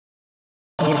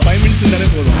Minutes இருந்தாலே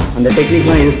போதும். அந்த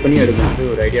டெக்னிக்லாம் யூஸ் பண்ணி எடுக்கிறது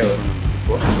ஒரு ஐடியா வரும்.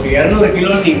 ஒரு 200 கிலோ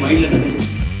நீங்கள் மைண்டில் நினச்சி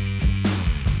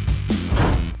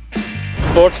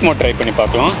ஸ்போர்ட்ஸ் மோட் ட்ரை பண்ணி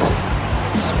பார்க்கலாம்.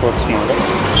 Sports mode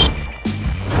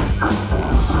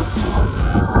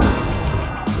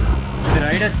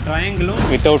Riders ட்ரையாங்கிளும்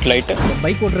without light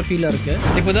bike ஓட்டுற ஃபீலாக இருக்குது.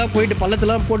 இப்போ தான் போயிட்டு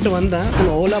பள்ளத்தெல்லாம் போட்டு வந்தேன்.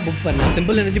 ஓலா புக் பண்ணேன்,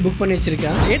 சிம்பிள் எனர்ஜி புக் பண்ணி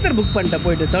வச்சிருக்கேன். ஏத்தர் புக் பண்ணிட்டேன்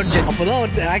போயிட்டு 3rd gen. அப்போ தான்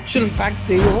ஒரு ஆக்சுவல் ஃபேக்ட்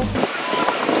தெரியும்.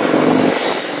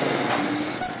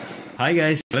 ஹாய்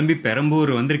காய்ஸ், கிளம்பி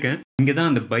பெரம்பூர் வந்திருக்கேன். இங்கே தான்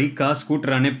அந்த பைக்கா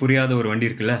ஸ்கூட்டரானே புரியாத ஒரு வண்டி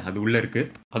இருக்குல்ல, அது உள்ளே இருக்குது.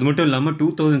 அது மட்டும் இல்லாமல்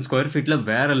 2000 ஸ்கொயர் ஃபீட்டில்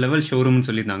வேறு லெவல் ஷோரூம்னு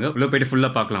சொல்லியிருந்தாங்க. உள்ளே போய்ட்டு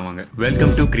ஃபுல்லாக பார்க்கலாம் வாங்க.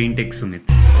 Welcome to GreenTech Sumit.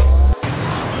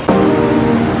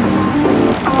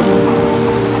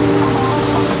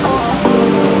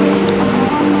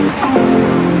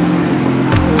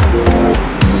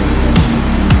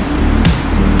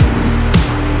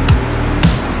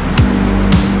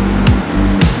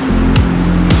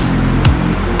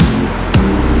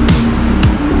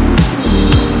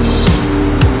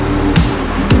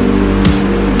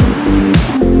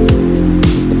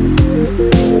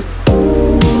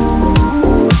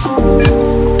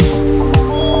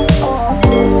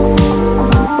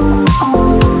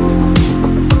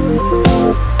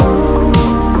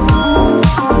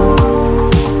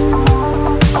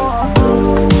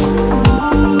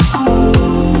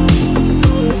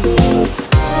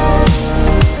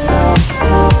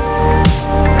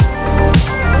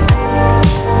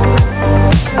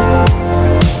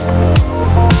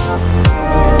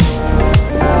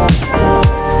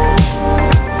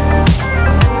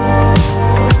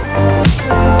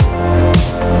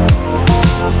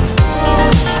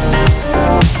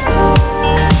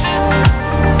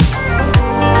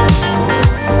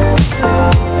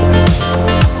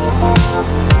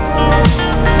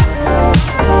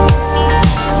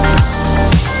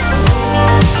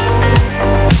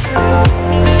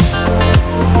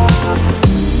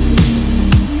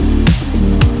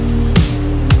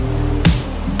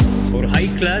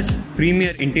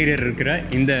 Premier interior இருக்கிற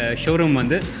இந்த ஷோரூம்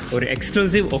வந்து ஒரு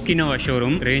exclusive Okinawa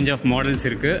showroom. Range of models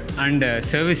இருக்குது அண்ட்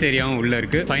சர்வீஸ் ஏரியாவும் உள்ளே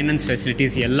இருக்குது. ஃபைனான்ஸ்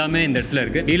ஃபெசிலிட்டிஸ் எல்லாமே இந்த இடத்துல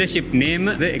இருக்குது. டீலர்ஷிப் நேம்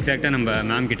இது எக்ஸாக்டாக நம்ம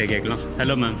மேம் கிட்ட கேட்கலாம்.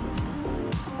 Hello ma'am.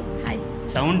 ஹாய்.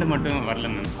 சவுண்டு மட்டும் வரல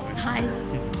மேம். ஹாய்.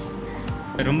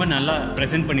 ரொம்ப நல்லா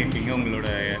ப்ரெசென்ட் பண்ணியிருக்கீங்க உங்களோட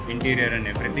இன்டீரியர் அண்ட்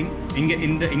எவ்ரிதிங்.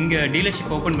 இங்கே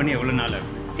டீலர்ஷிப் ஓப்பன் பண்ணி எவ்வளோ நாள்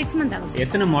ஆகுது? 6 months ஆகுது.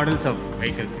 எத்தனை மாடல்ஸ் ஆஃப்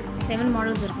வெஹிக்கல்ஸ்? 7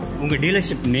 மாடல்ஸ் இருக்கு சார். உங்க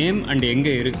டீலர்ஷிப் நேம் அண்ட் எங்க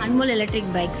இருக்கு? அன்மோல்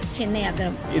எலக்ட்ரிக் பைக்ஸ், சென்னை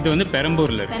அகரம். இது வந்து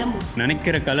பெரம்பூர்ல இருக்கு.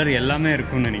 நினைக்கிற கலர் எல்லாமே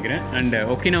இருக்கும்னு நினைக்கிறேன். அண்ட்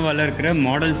ஒக்கினவால இருக்கிற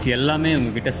மாடல்ஸ் எல்லாமே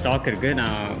உங்ககிட்ட ஸ்டாக் இருக்கு.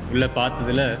 நான் உள்ள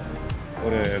பார்த்ததுல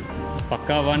ஒரு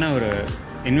பக்காவான ஒரு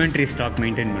இன்வென்ட்ரி ஸ்டாக்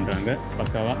மெயின்டைன் பண்ணுறாங்க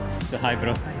பக்காவா. So hi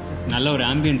bro. நல்ல ஒரு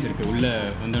ஆம்பியன்ஸ் இருக்குது உள்ளே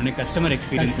வந்தோடனே. கஸ்டமர்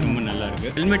எக்ஸ்பீரியன்ஸ் ரொம்ப நல்லா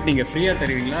இருக்குது. ஹெல்மெட் நீங்கள் ஃப்ரீயாக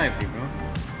தருவீங்களா எப்படி ப்ரோ?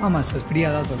 ஆமாம் சார்,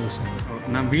 ஃப்ரீயாக தான் தருவோம் சார்.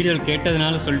 நான் வீடியோவில்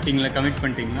கேட்டதுனால சொல்லிட்டீங்களா, கமிட்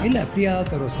பண்ணிட்டீங்களா? இல்லை, ஃப்ரீயாக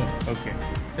தான் தருவோம் sir. Okay.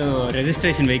 So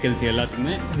registration vehicles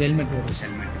எல்லாத்துக்குமே ஹெல்மெட் வரும்.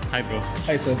 Helmet. Hi bro.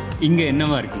 Hi sir. இங்கே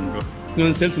என்னவா இருக்குங்க ப்ரோ? இது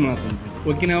வந்து சேல்ஸ்மேனாக இருக்கும்.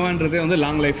 ஒக்கினாவான்றதே வந்து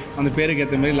லாங் லைஃப், அந்த பேருக்கு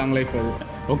ஏற்ற மாதிரி லாங் லைஃப். அது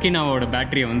ஒக்கினாவோட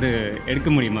பேட்டரியை வந்து எடுக்க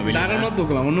முடியுமா? தாராளமாக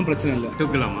தூக்கலாம், ஒன்றும் பிரச்சனை இல்லை.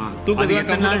 தூக்கலாமா?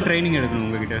 எத்தனை நாள் ட்ரைனிங் எடுக்கணும்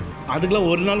உங்ககிட்ட? அதுக்கெல்லாம்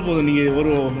ஒரு நாள் போதும். நீங்கள்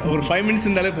ஒரு 5 minutes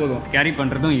இருந்தாலே போதும். கேரி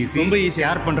பண்ணுறதும் ஈஸி, ரொம்ப ஈஸி.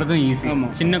 கேர் பண்ணுறதும் ஈஸி.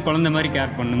 ஆமாம். சின்ன குழந்தை மாதிரி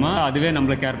கேர் பண்ணுமா, அதுவே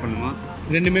நம்மளை கேர் பண்ணுமா?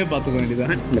 ரெண்டுமே பார்த்துக்க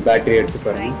வேண்டியதான். இந்த பேட்டரி எடுத்து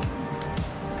பாருங்க.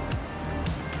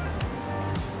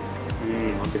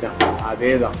 அப்படிதான்,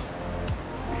 அதே தான்.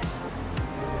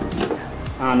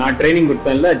 நான் ட்ரைனிங்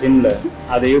கொடுத்தேன்ல ஜிம்மில்,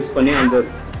 அதை யூஸ் பண்ணி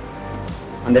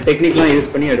அந்த டெக்னிக்லாம் யூஸ்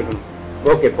பண்ணி எடுக்கணும்.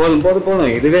 ஓகே, போதும்.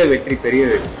 இதுவே வெற்றி, பெரிய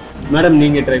வெற்றி. மேடம்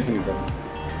நீங்கள் ட்ரை பண்ணி பாருங்க.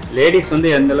 லேடிஸ் வந்து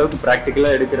எந்த அளவுக்கு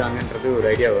ப்ராக்டிக்கலாக எடுக்கிறாங்கன்றது ஒரு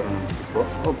ஐடியா வரும் இப்போ.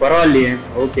 பரவாயில்லையே.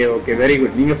 Okay, very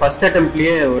good. நீங்கள் ஃபர்ஸ்ட்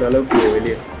அட்டெம்ப்ட்லேயே ஓரளவுக்கு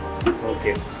வெளியே.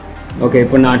 ஓகே,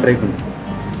 இப்போ நான் ட்ரை பண்ணுறேன்.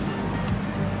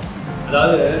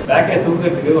 அதாவது பேட்டரியை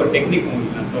தூக்கிறதுக்கு ஒரு டெக்னிக்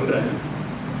உங்களுக்கு நான் சொல்கிறேன்.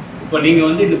 இப்போ நீங்கள்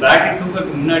வந்து இந்த பேட்டரி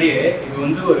தூக்கிறதுக்கு முன்னாடியே இது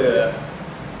வந்து ஒரு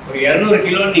 200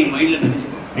 கிலோன்னு நீங்கள் மைண்டில்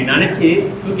நினச்சிக்கணும். அப்படி நினச்சி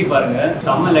தூக்கி பாருங்கள்,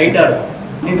 செம்ம லைட்டாக இருக்கும்.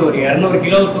 இது ஒரு 200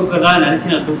 கிலோ தூக்கிறதா நினச்சி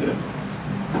நான் தூக்குறேன்.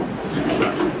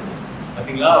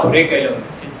 பார்த்தீங்களா, ஒரே கையில்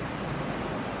வந்துச்சு.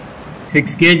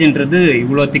 6 kgன்றது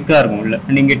இவ்வளோ திக்காக இருக்கும் உள்ள.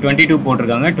 நீங்கள் 22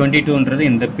 போட்டிருக்காங்க. 22ன்றது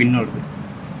இந்த பின்னோடுது.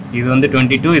 இது வந்து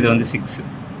 22, இது வந்து 6.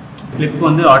 கிளிப்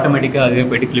வந்து ஆட்டோமேட்டிக்காக அதுவே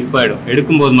போய்ட்டு கிளிப் ஆகிடும்.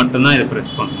 எடுக்கும்போது மட்டும்தான் இதை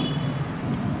ப்ரெஸ் பண்ணணும்.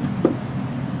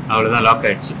 அவ்வளோதான், லாக்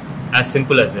ஆகிடுச்சு. As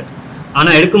simple as that.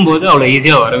 ஆனால் எடுக்கும்போது அவ்வளோ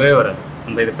ஈஸியாக வரவே வராது.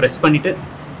 நம்ம இதை ப்ரெஸ் பண்ணிவிட்டு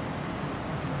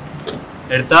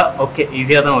எடுத்தால் ஓகே,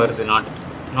 ஈஸியாக தான் வருது.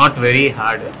 Not very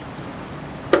hard.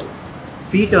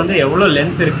 ஃபீட் வந்து எவ்வளோ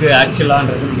லென்த் இருக்குது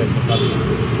ஆக்சுவலான்றது நம்ம இப்போ பார்க்கலாம்.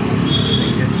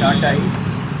 இங்கே ஸ்டார்ட் ஆகி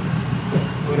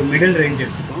ஒரு மிடில் ரேஞ்ச்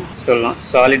எடுத்துக்கோம் சொல்லலாம்.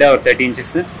 சாலிடாக ஒரு 30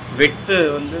 inches. விட்த்து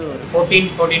வந்து ஒரு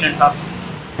 14.5.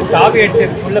 சாவி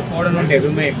எடுத்துக்குள்ளே போடணும்னு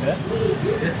எதுவுமே இல்லை.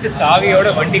 ஜஸ்ட்டு சாவியோட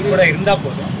வண்டி கூட இருந்தால்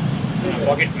போதும்.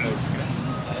 பாக்கெட்டுக்குள்ளே வச்சுக்கிறேன்.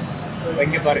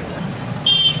 இங்கே பாருங்கள்,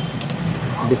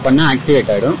 இப்படி பண்ணால்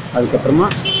ஆக்டிவேட் ஆகிடும். அதுக்கப்புறமா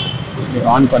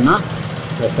ஆன் பண்ணால்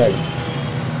ப்ரெஸ் ஆகிடும்.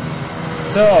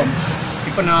 ஸோ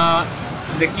இப்போ நான்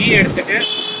இந்த கீ எடுத்துகிட்டு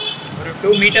ஒரு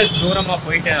 2 மீட்டர்ஸ் தூரமாக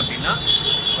போயிட்டேன் அப்படின்னா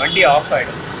வண்டி ஆஃப்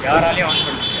ஆகிடும். யாராலையும் ஆன்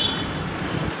பண்ண முடியாது.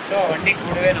 ஸோ வண்டி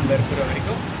கூடவே நம்ம இருக்கிற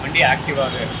வரைக்கும் வண்டி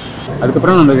ஆக்டிவாக இருக்கும்.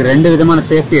 அதுக்கப்புறம் நமக்கு 2 விதமான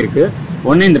சேஃப்டி இருக்குது.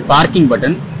 ஒன்று இந்த பார்க்கிங்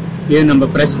பட்டன், இது நம்ம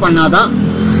ப்ரெஸ் பண்ணால் தான்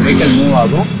வெஹிக்கிள் மூவ்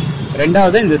ஆகும்.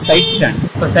 ரெண்டாவது இந்த சைட் ஸ்டாண்ட்.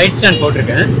 இப்போ சைட் ஸ்டாண்ட்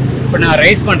போட்டிருக்கேன். இப்போ நான்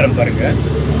ரைஸ் பண்ணுறேன் பாருங்கள்,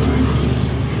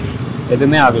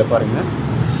 எதுவுமே ஆகலை பாருங்கள்.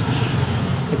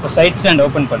 இப்போ சைட் ஸ்டாண்ட்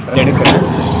ஓப்பன் பண்ணுறேன், எடுக்கிறேன்.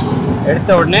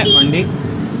 எடுத்த உடனே வண்டி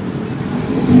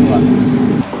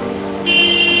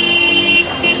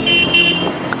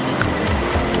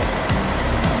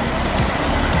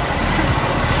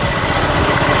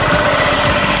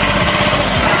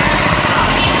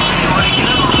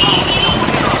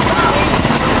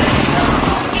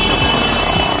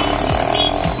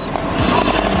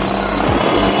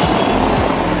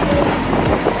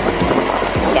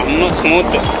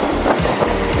ஸ்மூத்,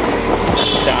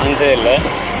 சான்ஸே இல்லை.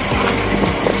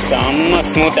 செம்ம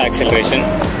ஸ்மூத் ஆக்சிலரேஷன்.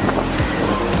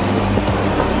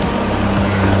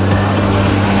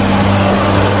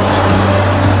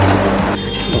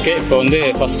 ஓகே, இப்போ வந்து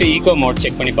ஃபஸ்ட்டு ஈகோ மோட்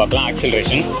செக் பண்ணி பார்க்கலாம்.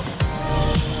 ஆக்சிலரேஷன்,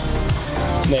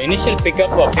 இந்த இனிஷியல்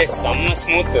பிக்கப் அப்படியே செம்ம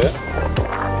ஸ்மூத்து.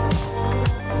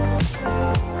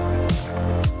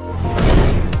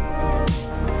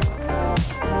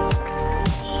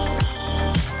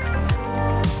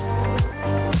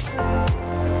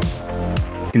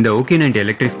 இந்த OKI-90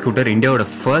 எலக்ட்ரிக் ஸ்கூட்டர் இந்தியாவோட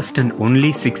first and only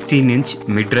 16-inch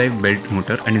mid drive belt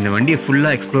motor. And இந்த வண்டியை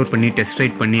ஃபுல்லாக எக்ஸ்ப்ளோர் பண்ணி டெஸ்ட்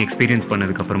ரைட் பண்ணி எக்ஸ்பீரியன்ஸ்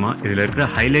பண்ணதுக்கப்புறமா இதில் இருக்கிற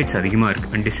ஹைலைட்ஸ் அதிகமாக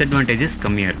இருக்குது அண்ட் டிஸ்அட்வான்டேஜஸ்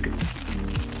கம்மியாக இருக்குது.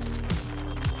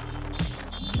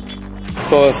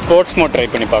 இப்போது ஸ்போர்ட்ஸ் மோட் ட்ரை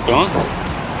பண்ணி பார்க்கலாம்.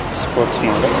 ஸ்போர்ட்ஸ்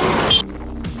மோடு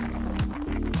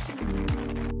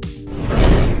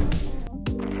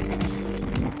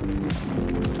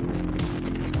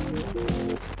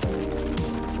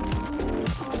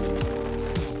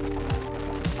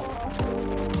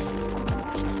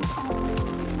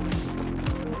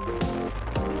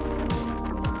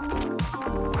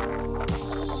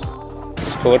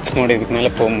ஸ்போர்ட்ஸ் மோடு இதுக்கு மேலே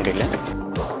போக முடியல.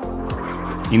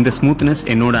 இந்த ஸ்மூத்னஸ்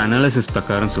என்னோட அனாலிசிஸ்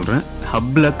பிரகாரம் சொல்கிறேன்,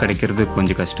 ஹப்பில் கிடைக்கிறது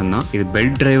கொஞ்சம் கஷ்டம்தான். இது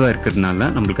பெல்ட் டிரைவாக இருக்கிறதுனால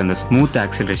நம்மளுக்கு அந்த ஸ்மூத்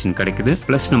ஆக்சிலரேஷன் கிடைக்குது.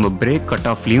 ப்ளஸ் நம்ம பிரேக் கட்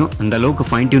ஆஃப்லையும் அந்த அளவுக்கு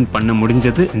ஃபைன் டியூன் பண்ண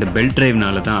முடிஞ்சது இந்த பெல்ட்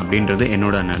டிரைவ்னால தான் அப்படின்றது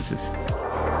என்னோட அனாலிசிஸ்.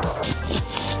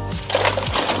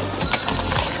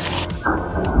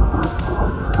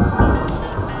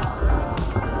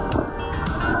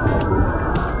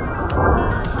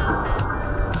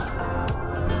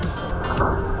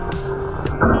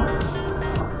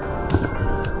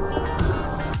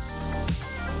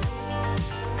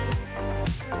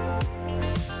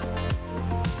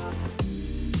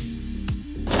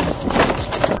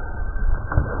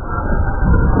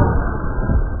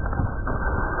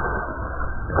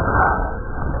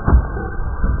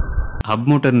 ஹப்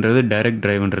மோட்டர்ன்றது டைரக்ட்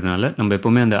டிரைவ்ன்றதுனால நம்ம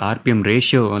எப்போவுமே அந்த ஆர்பிஎம்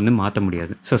ரேஷியோ வந்து மாற்ற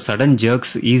முடியாது. ஸோ சடன்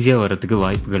ஜர்க்ஸ் ஈஸியாக வரதுக்கு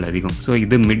வாய்ப்புகள் அதிகம். ஸோ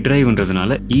இது மிட்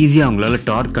டிரைவ்ன்றதுனால ஈஸியாக அவங்களால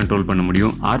டார்க் கண்ட்ரோல் பண்ண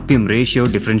முடியும், ஆர்பிஎம் ரேஷியோ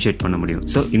டிஃப்ரென்ஷியேட் பண்ண முடியும்.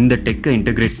 ஸோ இந்த டெக்கை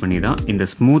இன்டெகிரேட் பண்ணி தான் இந்த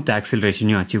ஸ்மூத்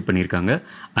ஆக்சிலரேஷனையும் அச்சீவ் பண்ணியிருக்காங்க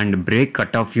அண்ட் பிரேக்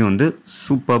கட் ஆஃபையும் வந்து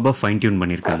சூப்பராக ஃபைன் டியூன்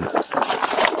பண்ணியிருக்காங்க.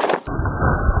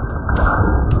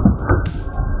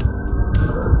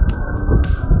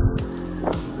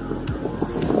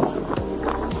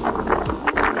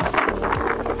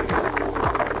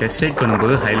 டெஸ்ட் ரைட்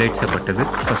பண்ணும்போது ஹைலைட்ஸாக பட்டது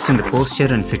ஃபர்ஸ்ட் இந்த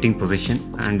poster and sitting position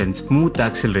and smooth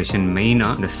acceleration.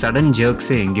 மெயினாக இந்த சடன்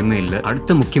ஜர்க்ஸே எங்கேயுமே இல்லை.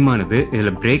 அடுத்த முக்கியமானது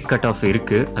இதில் பிரேக் கட் ஆஃப்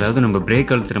இருக்குது. அதாவது நம்ம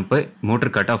பிரேக் அழுத்துறப்ப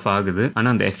மோட்டர் கட் ஆஃப் ஆகுது,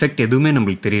 ஆனால் அந்த எஃபெக்ட் எதுவுமே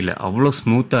நம்மளுக்கு தெரியல, அவ்வளோ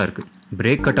ஸ்மூத்தாக இருக்குது.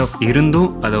 பிரேக் கட் ஆஃப் இருந்தும்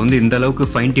அதை வந்து இந்த அளவுக்கு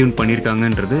ஃபைன் டியூன்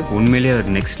பண்ணியிருக்காங்கன்றது உண்மையிலேயே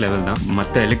அது நெக்ஸ்ட் லெவல் தான்.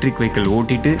 மற்ற எலக்ட்ரிக் வெஹிக்கிள்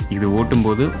ஓட்டிட்டு இது ஓட்டும்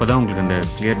போது அப்போதான் உங்களுக்கு அந்த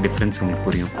கிளியர் டிஃப்ரென்ஸ் உங்களுக்கு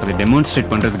புரியும். அதை டெமான்ஸ்ட்ரேட்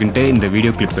பண்ணுறதுக்குன்ட்டே இந்த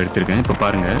வீடியோ கிளிப் எடுத்திருக்கேன். இப்போ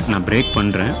பாருங்கள், நான் பிரேக்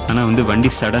பண்ணுறேன், ஆனால் வந்து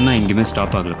வண்டி சடனாக எங்கேயுமே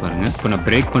ஸ்டாப் ஆகல பாருங்கள். இப்போ நான்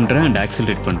பிரேக் பண்ணுறேன் அண்ட்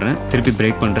ஆக்சிலரேட் பண்ணுறேன், திருப்பி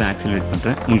பிரேக் பண்ணுறேன், ஆக்சிலரேட்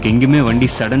பண்ணுறேன். உங்களுக்கு எங்கேயுமே வண்டி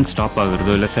சடன் ஸ்டாப்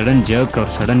ஆகுறதோ இல்லை சடன் ஜர்க்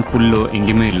ஒரு சடன் புல்லோ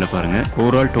எங்கேயுமே இல்லை பாருங்கள்.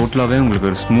 ஓவரால் டோட்டலாகவே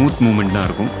உங்களுக்கு ஒரு ஸ்மூத் மூவ்மெண்ட் தான்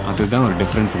இருக்கும். அதுதான் ஒரு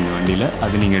டிஃப்ரென்ஸ் இந்த வண்டியில்.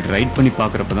 அது நீங்கள் ரைட் பண்ணி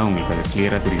பார்க்குறப்ப தான் உங்களுக்கு அது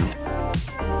கிளியராக தெரியும்.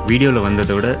 வீடியோவில்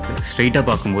வந்ததை விட ஸ்ட்ரைட்டாக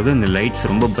பார்க்கும்போது இந்த லைட்ஸ்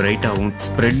ரொம்ப பிரைட்டாகவும்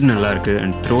ஸ்ப்ரெட் நல்லாயிருக்கு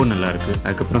அண்ட் த்ரோ நல்லாயிருக்கு.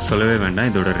 அதுக்கப்புறம் சொல்லவே வேண்டாம்,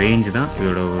 இதோட ரேஞ்ச் தான்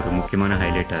இதோட ஒரு முக்கியமான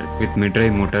ஹைலைட்டாக இருக்குது. With mid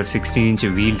drive motor, 16-inch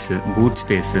wheels, boot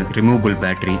space, removable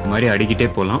battery, இந்த மாதிரி அடிக்கிட்டே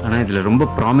போகலாம். ஆனால் இதில் ரொம்ப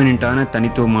ப்ராமினென்ட்டான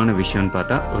தனித்துவமான விஷயம்னு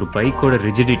பார்த்தா ஒரு பைக்கோட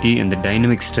ரிஜிடிட்டி அந்த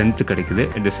டைனமிக் ஸ்ட்ரென்த் கிடைக்குது.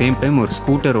 அட் த சேம் டைம் ஒரு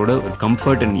ஸ்கூட்டரோட ஒரு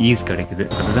கம்ஃபர்ட் அண்ட் ஈஸ் கிடைக்குது.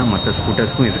 அதுதான் மற்ற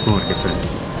ஸ்கூட்டர்ஸ்க்கும் இதுக்கும் ஒரு டிஃப்ரென்ஸ்.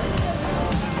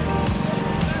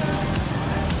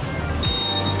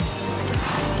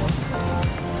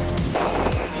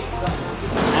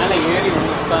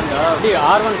 எப்படி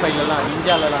R15லலாம்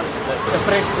நிஞ்சாலலாம் இருக்குது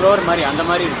செப்பரேட் ஃப்ளோர் மாதிரி அந்த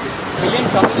மாதிரி இருக்குது. பில்லியன்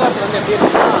கம்ஃபர்ட் வந்து எப்படி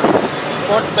இருக்குன்னா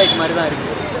ஸ்போர்ட்ஸ் பைக் மாதிரி தான்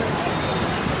இருக்குது.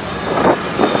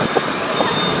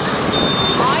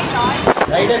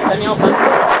 ரைடர் தனியாக உட்காந்து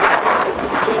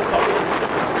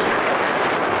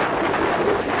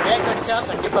பிரேக் அடிச்சா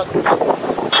கண்டிப்பாக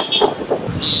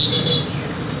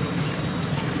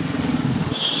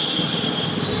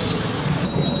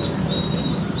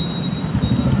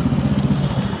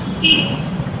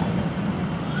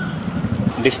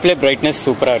டிஸ்பிளே பிரைட்னஸ்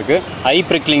சூப்பராக இருக்குது. ஐ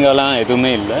ப்ரிக்லிங்கெல்லாம்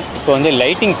எதுவுமே இல்லை. இப்போ வந்து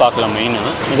லைட்டிங் பார்க்கலாம்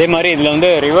மெயினாக. இதே மாதிரி இதில் வந்து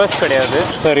ரிவர்ஸ் கிடையாது.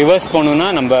 ஸோ ரிவர்ஸ் போகணுன்னா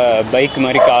நம்ம பைக்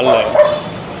மாதிரி காலில்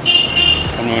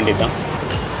பண்ண வேண்டியதுதான்.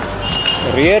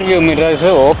 ரியர் வியூ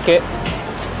மிரர்ஸு ஓகே,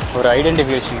 ஒரு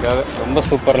ஐடென்டிஃபிகேஷனுக்காக ரொம்ப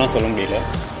சூப்பர்லாம் சொல்ல முடியல.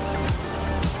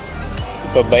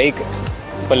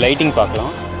 இப்போ லைட்டிங்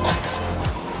பார்க்கலாம்.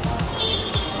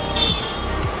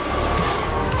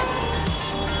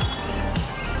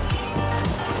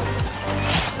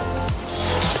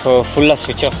 ஸோ ஃபுல்லாக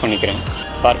ஸ்விட்ச் ஆஃப் பண்ணிக்கிறேன்.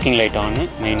 Parking light ஆனு,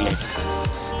 main light.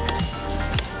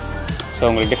 So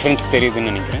உங்களுக்கு டிஃப்ரென்ஸ் தெரியுதுன்னு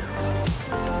நினைக்கிறேன்.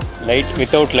 Light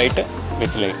without light,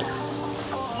 with light.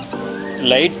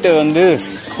 Light வந்து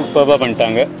சூப்பராக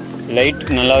பண்ணிட்டாங்க. லைட்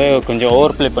நல்லாவே கொஞ்சம்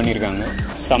ஓவர் ப்ளே பண்ணியிருக்காங்க.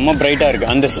 செம்ம பிரைட்டாக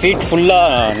இருக்குது. அந்த ஸ்ட்ரீட்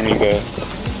ஃபுல்லாக உங்களுக்கு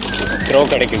த்ரோ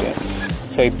கிடைக்குது.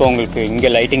 ஸோ இப்போ உங்களுக்கு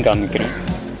இங்கே லைட்டிங் காமிக்கிறேன்.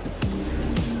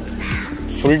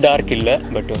 ஃபுல் டார்க் இல்லை,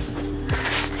 பட்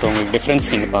ஸோ உங்களுக்கு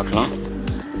டிஃப்ரென்ஸ் நீங்கள் பார்க்கலாம்.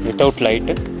 Without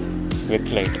light, with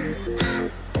light.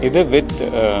 இது வித்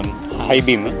ஹை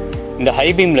பீம். இந்த ஹை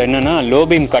பீமில் என்னென்னா லோ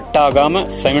பீம் கட் ஆகாமல்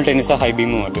சைமல்டேனியஸாக ஹை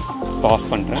பீமும் வருது. இப்போ ஆஃப்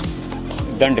பண்ணுறேன்.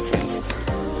 இதுதான் டிஃப்ரென்ஸ்.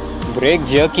 பிரேக்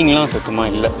ஜர்க்கிங்லாம்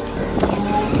சுத்தமாக இல்லை.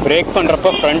 பிரேக் பண்ணுறப்போ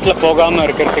ஃப்ரண்ட்டில் போகாமல்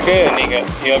இருக்கிறதுக்கு நீங்கள்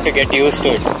you have to get used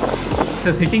to it.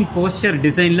 So sitting poster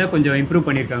டிசைனில் கொஞ்சம் இம்ப்ரூவ்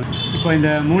பண்ணியிருக்காங்க. இப்போ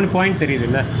இந்த 3 பாயிண்ட்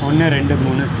தெரியுதுல்ல, 1 2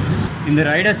 3. இந்த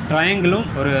ரைடர்ஸ் ட்ரையாங்கிளும்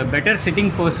ஒரு பெட்டர்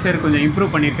சிட்டிங் போஸ்டர் கொஞ்சம்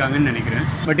இம்ப்ரூவ் பண்ணியிருக்காங்கன்னு நினைக்கிறேன்.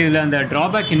 பட் இதில் அந்த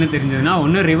ட்ராபேக் என்ன தெரிஞ்சதுன்னா,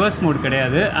 ஒன்று ரிவர்ஸ் மோட்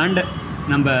கிடையாது. அண்ட்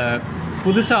நம்ம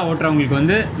புதுசாக ஓட்டுறவங்களுக்கு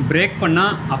வந்து பிரேக்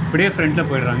பண்ணால் அப்படியே ஃப்ரண்ட்டில்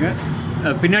போயிடுறாங்க.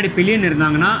 பின்னாடி பில்லியன்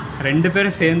இருந்தாங்கன்னா 2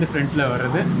 பேரும் சேர்ந்து ஃப்ரண்ட்டில்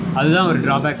வர்றது, அதுதான் ஒரு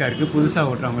ட்ராபேக்காக இருக்குது புதுசாக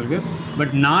ஓட்டுறவங்களுக்கு.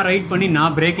 பட் நான் ரைட் பண்ணி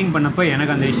நான் பிரேக்கிங் பண்ணப்போ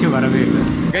எனக்கு அந்த இஷ்யூ வரவே இல்லை.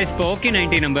 கைஸ், இப்போ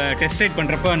OKHI-90 நம்ம டெஸ்ட் ரைட்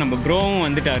பண்ணுறப்போ நம்ம ப்ரோவும்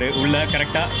வந்துட்டார் உள்ள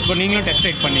கரெக்டாக. இப்போ நீங்களும் டெஸ்ட்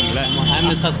ரைட் பண்ணீங்களா? I am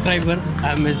a subscriber.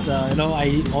 I am his,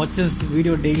 I watch his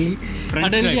video daily.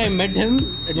 Suddenly I met him.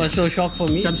 It was so shock for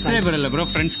me. Subscriber இல்லை bro,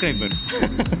 ஃப்ரெண்ட்ஸ்கிரைபர்.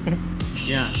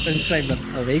 Friendscriber.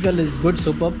 Vehicle is good,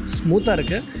 superb, smooth-ஆ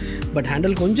இருக்குது. But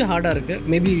handle கொஞ்சம் ஹார்டாக இருக்குது.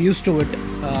 Maybe use to it.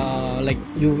 Like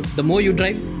the more you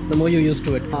drive, the more you used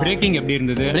to it. Braking எப்படி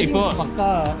இருந்தது? இப்போ பக்கா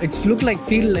it's look like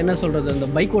feel, என்ன சொல்கிறது, அந்த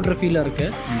பைக் ஓட்டுற ஃபீலாக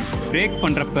இருக்குது. பிரேக்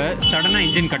பண்ணுறப்ப சடனாக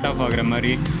இன்ஜின் கட் ஆஃப் ஆகிற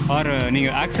மாதிரி, ஆர்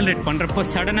நீங்கள் ஆக்சலரேட் பண்ணுறப்போ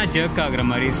சடனாக ஜர்க் ஆகிற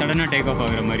மாதிரி, சடனாக டேக் ஆஃப்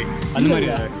ஆகிற மாதிரி,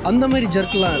 அந்த மாதிரி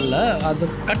ஜர்க்லாம் இல்லை.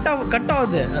 அது கட்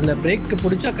ஆகுது, அந்த பிரேக்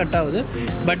பிடிச்சா கட் ஆகுது.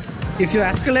 But if you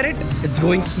accelerate it's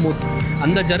going smooth.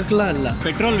 அந்த ஜர்க்லாம் இல்லை.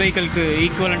 பெட்ரோல் வெஹிக்கிளுக்கு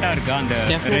ஈக்குவலண்ட்டாக இருக்கா அந்த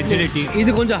ரெஜிடிட்டி? இது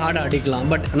கொஞ்சம் ஹார்டாக அடிக்கலாம்.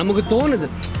 பட் நமக்கு தோணுது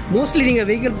மோஸ்ட்லி நீங்கள்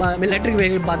வெஹிக்கிள் எலக்ட்ரிக்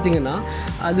வெஹிக்கிள் பார்த்தீங்கன்னா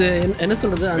அது என்ன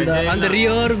சொல்கிறது, அந்த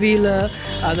ரியர் வீலு,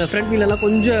 அந்த ஃப்ரண்ட் வீலெல்லாம்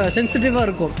கொஞ்சம் சென்சிட்டிவாக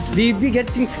இருக்கும். வி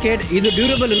கெட்டிங் ஸ்கேட் இது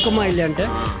டியூரபிள் இருக்குமா இல்லையான்ட்டு.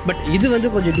 பட் இது வந்து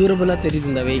கொஞ்சம் டியூரபிளாக தெரியுது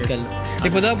இந்த வெஹிக்கிள்.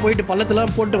 இப்போ தான் போயிட்டு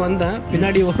பள்ளத்தில் போட்டு வந்தேன்.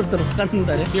 பின்னாடி ஒருத்தர்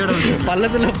உட்காந்துருந்தாரு.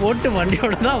 பள்ளத்தில் போட்டு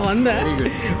வண்டியோட தான் வந்தேன்.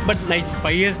 But nice.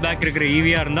 5 years பேக் இருக்கிற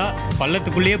ஈவியாக இருந்தால்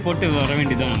பள்ளத்துக்குள்ளேயே போட்டு வர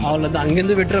வேண்டியதான். அவ்வளோதான்,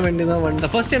 அங்கேருந்து விட்டுற வேண்டியதான்.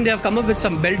 வந்தேன் first time they have come up with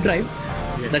some belt drive.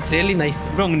 That's really nice.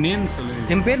 Bro, உங்கள் நேம் சொல்லுங்கள்.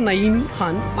 என் பேர் Naeem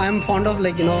Khan. I am fond of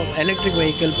like electric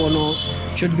vehicle போகணும்,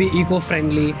 should be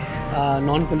eco-friendly,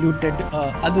 non-polluted.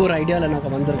 அது ஒரு ஐடியாவில்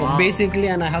எனக்கு வந்திருக்கோம் basically.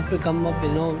 And I have to come up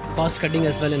cost cutting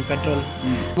as well in petrol.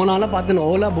 முன்னால பார்த்து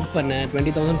ஓலா புக் பண்ணேன்,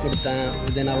 20,000 கொடுத்தேன்.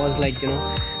 தென் I was like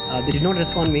they did not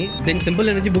respond me. Then simple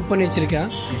energy book பண்ணி வச்சிருக்கேன்.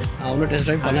 ஒன்றும் டெஸ்ட்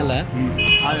ட்ரைவ் பண்ணலை.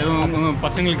 அது உங்கள்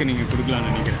பசங்களுக்கு நீங்கள்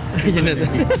கொடுக்கலாம்னு நினைக்கிறேன். என்னது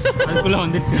அதுக்குள்ளே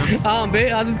வந்துச்சு?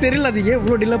 அது தெரியல. அது ஏன்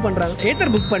இவ்வளோ டிலே பண்ணுறாங்க.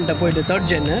 ஏத்தர் புக் பண்ணிட்டேன் போயிட்டு 3rd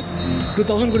gen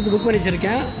 2,000 கொடுத்து புக் பண்ணி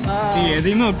வச்சிருக்கேன்.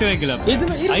 எதையுமே விட்டு வைக்கல.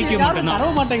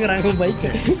 தர மாட்டேங்கிறாங்க பைக்.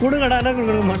 கொடுங்கடானா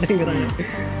கொடுக்க மாட்டேங்கிறாங்க.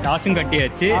 காசும்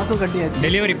கட்டியாச்சு,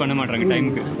 டெலிவரி பண்ண மாட்டாங்க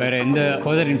டைமுக்கு. வேறு எந்த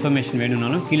ஃபர்தர் இன்ஃபர்மேஷன்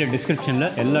வேணும்னாலும் கீழே டிஸ்கிரிப்ஷனில்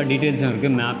எல்லா டீட்டெயில்ஸும்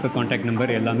இருக்குது. மேப்பு, கான்டாக்ட்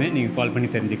நம்பர் எல்லாமே நீங்கள் கால் பண்ணி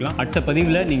தெரிஞ்சுக்கலாம். அடுத்த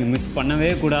பதிவில் நீங்கள் மிஸ் பண்ணவே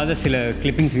கூடாத சில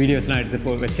கிளிப்பிங்ஸ், வீடியோஸ்லாம்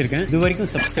எடுத்து வச்சிருக்கேன். இது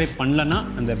வரைக்கும் சப்ஸ்கிரைப் பண்ணலன்னா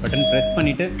அந்த பட்டன் ப்ரெஸ்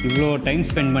பண்ணிவிட்டு இவ்வளோ டைம்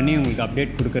ஸ்பெண்ட் பண்ணி உங்களுக்கு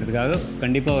அப்டேட் கொடுக்கறதுக்காக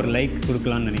கண்டிப்பாக ஒரு லைக்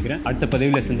கொடுக்கலான்னு நினைக்கிறேன். அடுத்த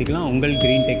பதிவில் சந்திக்கலாம். உங்கள்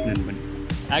GreenTech நண்பன்.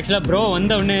 ஆக்சுவலாக ப்ரோ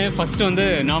வந்தவுடனே ஃபஸ்ட்டு வந்து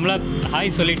நார்மலாக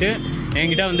ஹாய் சொல்லிவிட்டு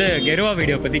என்கிட்ட வந்து கெருவா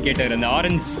வீடியோ பற்றி கேட்டார், அந்த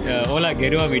ஆரஞ்ச் ஓலா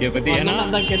கெருவா வீடியோ பற்றி. ஏன்னா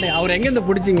தான் கேட்டேன், அவர் எங்கேருந்து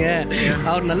பிடிச்சிங்க,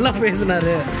 அவர் நல்லா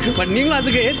பேசினாரு. பட் நீங்களும்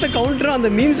அதுக்கு ஏற்ற கவுண்டரும் அந்த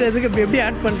மீன்ஸ் எதுக்கு எப்படி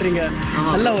ஆட் பண்ணுறீங்க,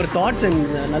 நல்ல ஒரு தாட்ஸ்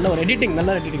அண்ட் நல்ல ஒரு எடிட்டிங்,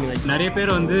 நல்ல எடிட்டிங். நிறைய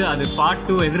பேர் வந்து அது பார்ட்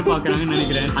 2 எதிர்பார்க்குறாங்கன்னு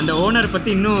நினைக்கிறேன். அந்த ஓனர்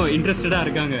பற்றி இன்னும் இன்ட்ரெஸ்டடாக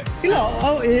இருக்காங்க. இல்லை,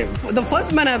 the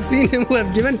first man I have seen him who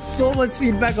have given so much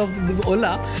feedback of the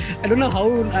Ola. I don't know how,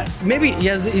 maybe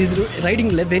he's riding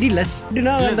very less.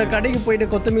 அப்படின்னா அந்த கடைக்கு போயிட்டு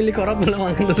கொத்தமல்லி கருவேப்பிலை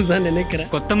வாங்குறது தான் நினைக்கிறேன்.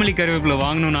 கொத்தமல்லி கருவேப்பிலை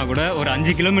வாங்கணும்னா கூட ஒரு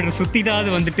 5 கிலோமீட்டர் சுத்திட்டாவது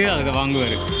வந்துட்டு அதை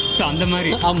வாங்குவாரு. ஸோ அந்த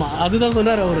மாதிரி. ஆமா, அதுதான்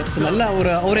சொன்னார் அவரு. நல்லா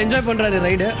அவர் என்ஜாய் பண்றாரு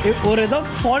ரைடு. ஒரு ஏதோ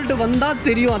ஃபால்ட் வந்தா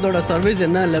தெரியும் அதோட சர்வீஸ்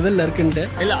என்ன லெவல்ல இருக்குன்ட்டு.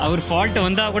 இல்ல, அவர் ஃபால்ட்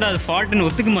வந்தா கூட அது ஃபால்ட்னு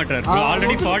ஒத்துக்க மாட்டாரு.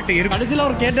 ஆல்ரெடி ஃபால்ட் இருக்கு. கடைசியில்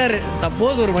அவர் கேட்டாரு,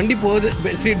 சப்போஸ் ஒரு வண்டி போகுது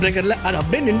ஸ்பீட் பிரேக்கர்ல, அது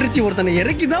அப்படியே நின்றுச்சு, ஒருத்தனை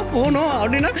இறக்கி தான் போகணும்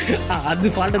அப்படின்னா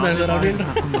அது ஃபால்ட் தான் சார் அப்படின்ற.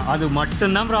 அது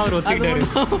மட்டும்தான் அவர் ஒத்துக்கிட்டாரு.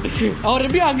 அவர்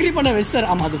எப்படியும் அக்ரி பண்ண வச்சாரு.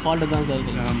 ஆமா, அது ஃபால்ட் தான் சார்.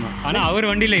 ஆமா, ஆனா அவர்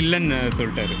வண்டியில இல்லைன்னு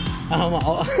சொல்லிட்டாரு. ஆமா,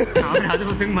 அது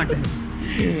ஒத்துக்க மாட்டேன்.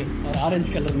 ஆரஞ்சு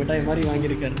கலர் மிட்டாய் மாதிரி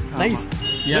வாங்கியிருக்காரு. Nice.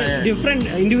 Different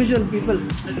individual people,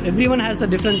 everyone has a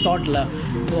different தாட்ல.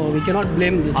 So we cannot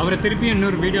blame this. அவரை திருப்பி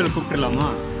இன்னொரு வீடியோவில் கூப்பிட்டுலாமா?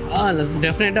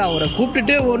 டெஃபினட்டாக அவரை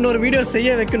கூப்பிட்டுட்டு இன்னொரு வீடியோ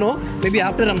செய்ய வைக்கணும். Maybe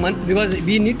after a month, because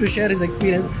we need to share is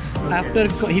experience. After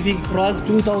if he cross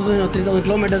 2000 or 3000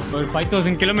 kilometers, ஒரு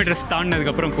 5000 கிலோமீட்டர்ஸ்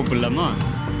தாண்டினதுக்கப்புறம் கூப்பிடலாமா?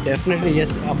 Definitely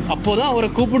yes. அப்போதான் அவரை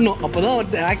கூப்பிடணும். அப்போதான்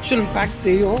அவருக்கு ஆக்சுவல் ஃபேக்ட்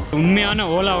தெரியும். உண்மையான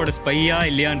ஓலாவோட ஸ்பையா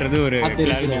இல்லையான்றது ஒரு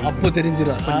அப்போ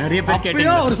தெரிஞ்சிடும். நிறைய பேர்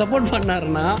கேட்டீங்க. அவர் சப்போர்ட்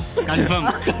பண்ணாருன்னா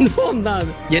கன்ஃபார்ம் தான்.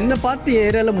 அது என்னை பார்த்து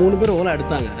ஏரியாவில் 3 பேர் ஓலா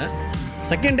எடுத்தாங்க.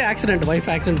 Second day accident, wife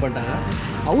accident பண்ணிட்டாங்க.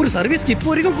 அவர் சர்வீஸ்க்கு இப்போ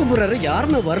வரைக்கும் கூப்பிடுறாரு,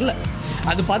 யாருன்னு வரல.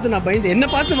 அது பார்த்து நான் பயந்து, என்ன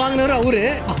பார்த்து வாங்கினாரு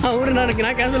அவரு நான்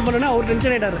கேன்சல் பண்ணேன்னா அவர்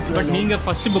டென்ஷன் ஆயிட்டாரு. பட் நீங்க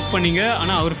ஃபர்ஸ்ட் புக் பண்ணீங்க,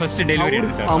 ஆனா அவர் ஃபர்ஸ்ட் டெலிவரி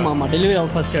எடுத்தாரு. ஆமா, டெலிவரி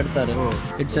அவர் ஃபர்ஸ்ட் எடுத்தாரு.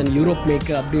 இட்ஸ் அன் யூரோப் மேக்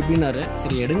அப்படி இப்படின்னாரு.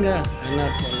 சரி எடுங்க, என்ன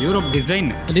Europe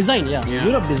design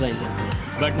Europe design.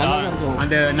 But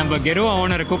அந்த நம்ம கெருவா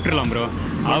ஓனரை கூப்பிட்டுலாம் ப்ரோ.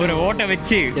 அவரை ஓட்ட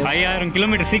வச்சு 5000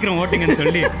 கிலோமீட்டர் சீக்கிரம் ஓட்டுங்கன்னு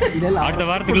சொல்லி அடுத்த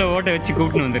வாரத்துக்குள்ள ஓட்ட வச்சு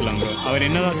கூப்பிட்டு வந்துடலாம் ப்ரோ. அவர்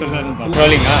என்னதான் சொல்றாருன்னு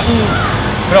ட்ரோலிங்கா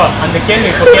ப்ரோ? அந்த கேள்வி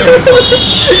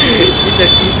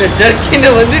இந்த ஜர்க்கினை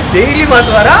வந்து டெய்லி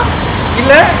மாற்றுவாரா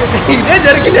இல்லை இதே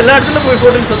ஜர்க்கின் எல்லா இடத்துல போய்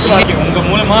போட்டுன்னு சொல்லுவாங்க? உங்க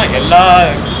மூலமா எல்லா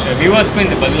வியூவர்ஸ்க்கும்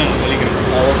இந்த பதிலை நான் சொல்லிக்கிறேன்.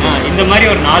 இந்த மாதிரி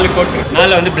ஒரு 4 கோட்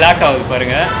மேலே வந்து பிளாக் ஆகுது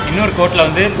பாருங்க. இன்னொரு கோட்டில்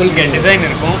வந்து இங்கே டிசைன்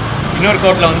இருக்கும், இன்னொரு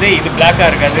கோட்டில் வந்து இது பிளாக்காக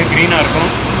இருக்காது, க்ரீனாக இருக்கும்.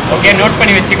 ஓகே, நோட்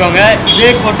பண்ணி வச்சுக்கோங்க. இதே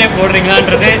கோட்டே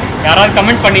போடுறீங்களான்றது யாராவது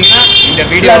கமெண்ட் பண்ணீங்கன்னா இந்த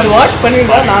வீடியோ வாஷ்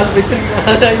பண்ணிங்களா, 4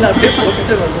 வச்சிருக்கீங்க அப்படியே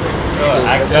போட்டுட்டு வந்து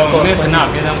ஆக்சுவலாக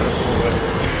அப்படியே தான்